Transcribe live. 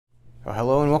Well,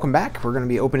 hello and welcome back. We're going to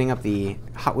be opening up the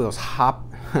Hot Wheels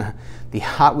the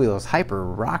Hot Wheels Hyper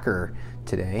Rocker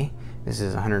today. This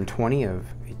is 120 of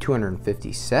a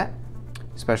 250 set.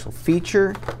 Special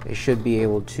feature, they should be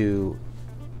able to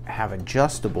have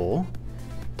adjustable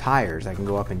tires that can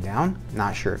go up and down.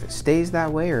 Not sure if it stays that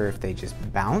way or if they just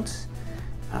bounce,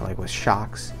 like with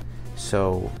shocks.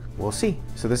 So we'll see.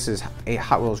 So this is a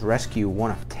Hot Wheels Rescue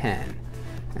 1 of 10.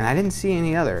 And I didn't see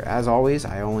any other. As always,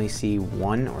 I only see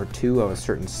one or two of a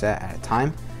certain set at a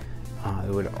time. It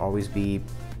would always be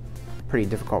pretty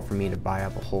difficult for me to buy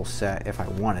up a whole set if I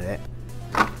wanted it.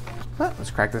 But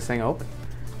let's crack this thing open.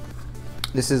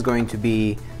 This is going to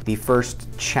be the first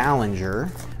challenger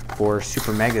for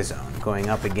Super Mega Zone, going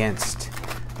up against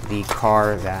the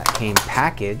car that came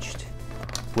packaged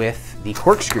with the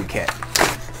corkscrew kit.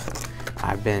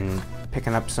 I've been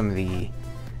picking up some of the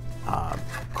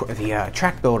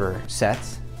track builder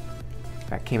sets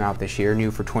that came out this year,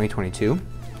 new for 2022.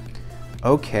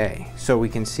 Okay, so we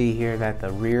can see here that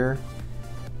the rear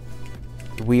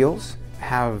wheels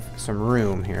have some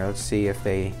room here. Let's see if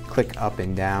they click up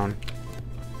and down.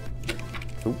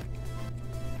 Ooh.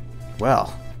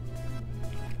 Well,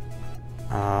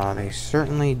 they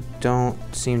certainly don't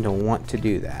seem to want to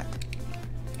do that.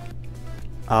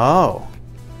 Oh,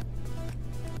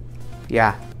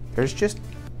 yeah, there's just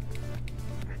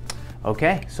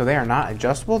okay, so they are not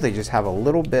adjustable, they just have a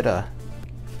little bit of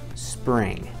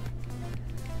spring.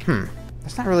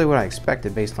 That's not really what I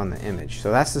expected based on the image.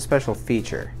 So that's the special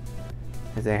feature,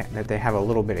 that they have a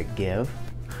little bit of give.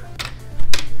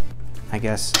 I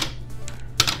guess,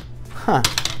 I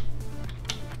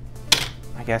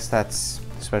guess that's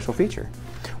the special feature.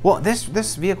 Well,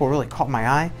 this vehicle really caught my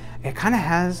eye. It kind of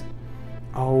has,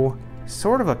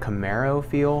 sort of a Camaro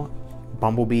feel,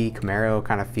 Bumblebee Camaro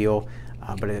kind of feel.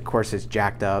 But of course it's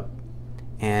jacked up,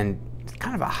 and it's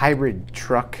kind of a hybrid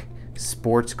truck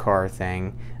sports car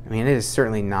thing. I mean, it is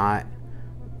certainly not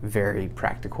very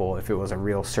practical if it was a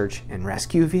real search and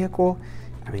rescue vehicle.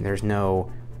 I mean, you're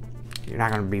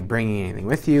not going to be bringing anything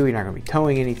with you, you're not going to be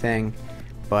towing anything,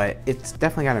 but it's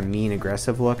definitely got a mean,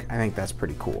 aggressive look. I think that's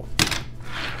pretty cool.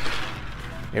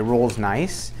 It rolls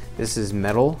nice. This is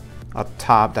metal up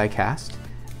top, die-cast,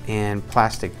 and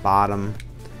plastic bottom.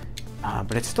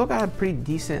 But it's still got a pretty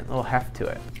decent little heft to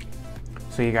it.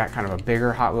 So you got kind of a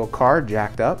bigger Hot Wheel car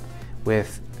jacked up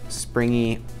with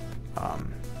springy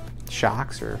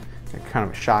shocks, or kind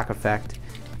of a shock effect,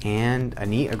 and a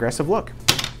neat aggressive look.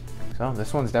 So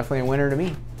this one's definitely a winner to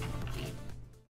me.